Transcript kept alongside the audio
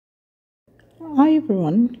Hi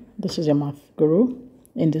everyone, this is your math guru.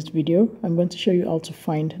 In this video, I'm going to show you how to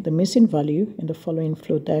find the missing value in the following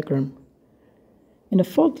flow diagram. In the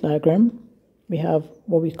flow diagram, we have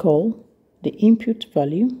what we call the input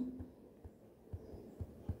value.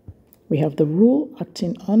 We have the rule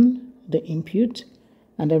acting on the input,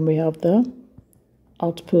 and then we have the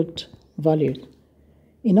output value.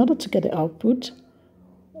 In order to get the output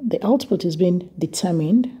is being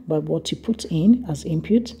determined by what you put in as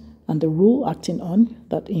input and the rule acting on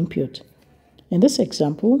that input. In this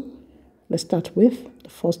example, let's start with the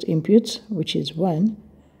first input, which is 1.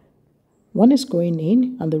 1 is going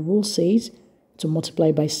in, and the rule says to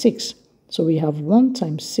multiply by 6. So we have 1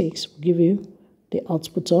 times 6 will give you the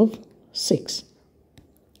output of 6.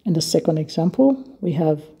 In the second example, we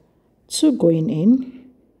have 2 going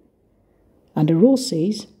in, and the rule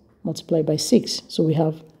says multiply by 6. So we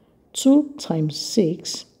have 2 times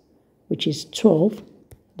 6, which is 12.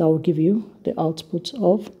 That will give you the output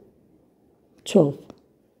of 12.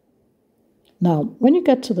 Now, when you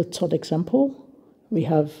get to the third example, we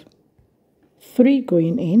have 3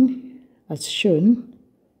 going in, as shown.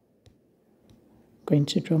 Going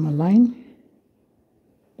to draw my line.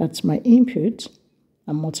 That's my input.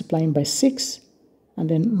 I'm multiplying by 6, and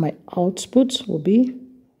then my output will be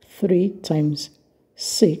 3 times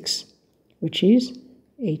 6, which is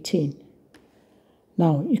 18.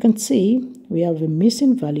 Now, you can see we have a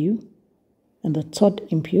missing value in the third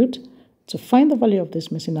input. To find the value of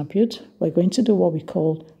this missing input, we're going to do what we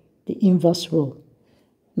call the inverse rule.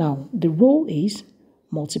 Now, the rule is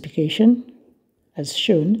multiplication. As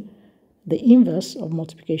shown, the inverse of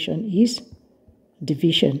multiplication is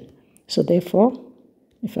division. So therefore,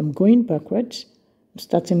 if I'm going backwards, I'm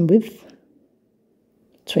starting with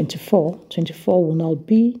 24. 24 will now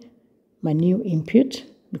be my new input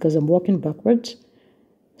because I'm working backwards.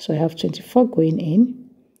 So I have 24 going in,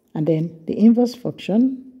 and then the inverse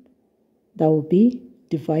function, that will be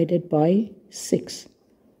divided by 6.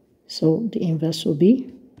 So the inverse will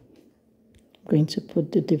be, I'm going to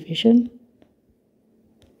put the division.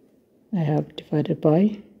 I have divided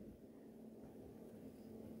by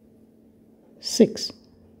 6.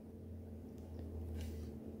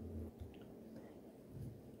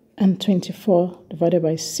 And 24 divided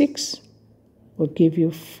by 6 will give you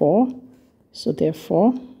 4. So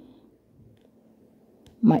therefore,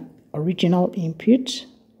 my original input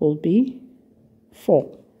will be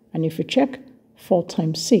 4. And if you check, 4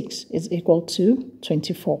 times 6 is equal to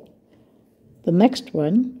 24. The next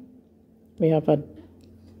one, we have a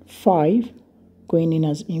 5 going in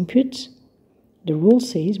as input. The rule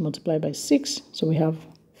says multiply by 6. So we have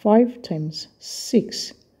 5 times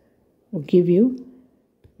 6 will give you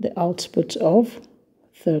the output of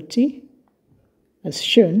 30, as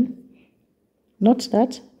shown. Note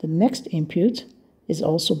that the next input is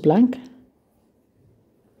also blank.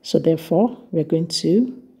 So therefore, we're going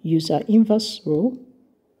to use our inverse rule,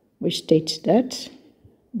 which states that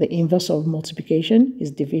the inverse of multiplication is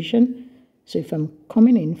division. So if I'm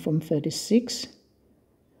coming in from 36,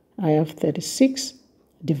 I have 36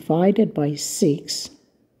 divided by 6.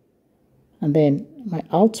 And then my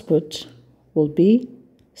output will be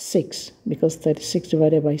 6, because 36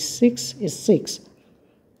 divided by 6 is 6.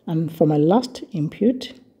 And for my last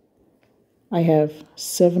input, I have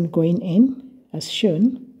 7 going in, as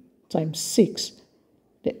shown, times 6.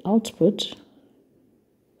 The output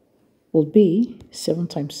will be 7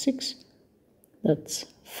 times 6. That's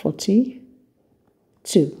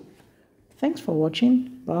 42. Thanks for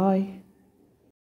watching. Bye.